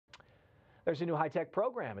There's a new high-tech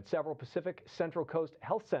program at several Pacific Central Coast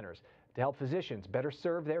health centers to help physicians better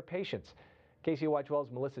serve their patients. KCOY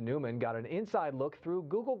 12's Melissa Newman got an inside look through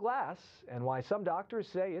Google Glass and why some doctors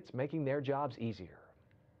say it's making their jobs easier.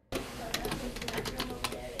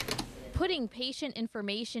 Putting patient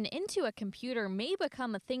information into a computer may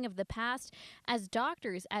become a thing of the past as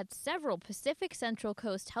doctors at several Pacific Central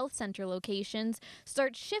Coast Health Center locations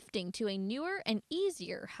start shifting to a newer and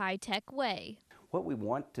easier high-tech way. What we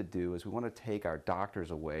want to do is we want to take our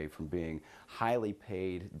doctors away from being highly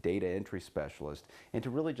paid data entry specialists and to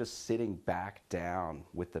really just sitting back down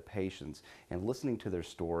with the patients and listening to their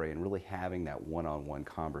story and really having that one-on-one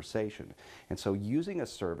conversation. And so using a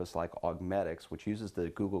service like Augmedix, which uses the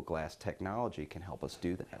Google Glass technology, can help us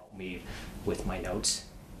do that. Help me with my notes.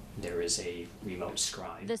 There is a remote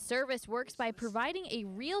scribe. The service works by providing a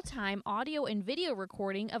real-time audio and video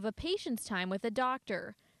recording of a patient's time with a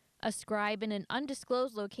doctor. A scribe in an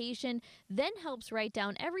undisclosed location then helps write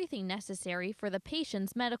down everything necessary for the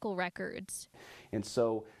patient's medical records. And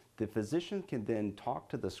so the physician can then talk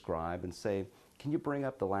to the scribe and say, can you bring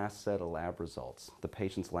up the last set of lab results, the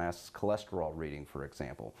patient's last cholesterol reading, for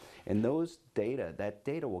example? And that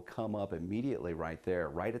data will come up immediately right there,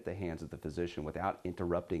 right at the hands of the physician without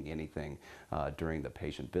interrupting anything during the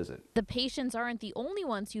patient visit. The patients aren't the only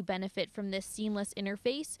ones who benefit from this seamless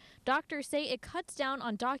interface. Doctors say it cuts down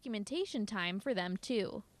on documentation time for them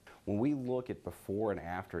too. When we look at before and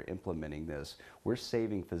after implementing this, we're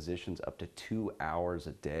saving physicians up to 2 hours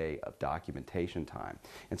a day of documentation time.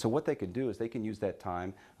 And so what they can do is they can use that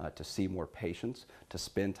time to see more patients, to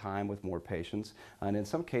spend time with more patients, and in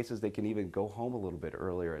some cases they can even go home a little bit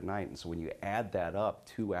earlier at night. And so when you add that up,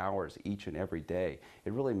 2 hours each and every day,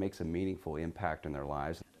 it really makes a meaningful impact in their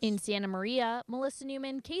lives. In Santa Maria, Melissa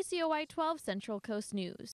Newman, KCOY 12 Central Coast News.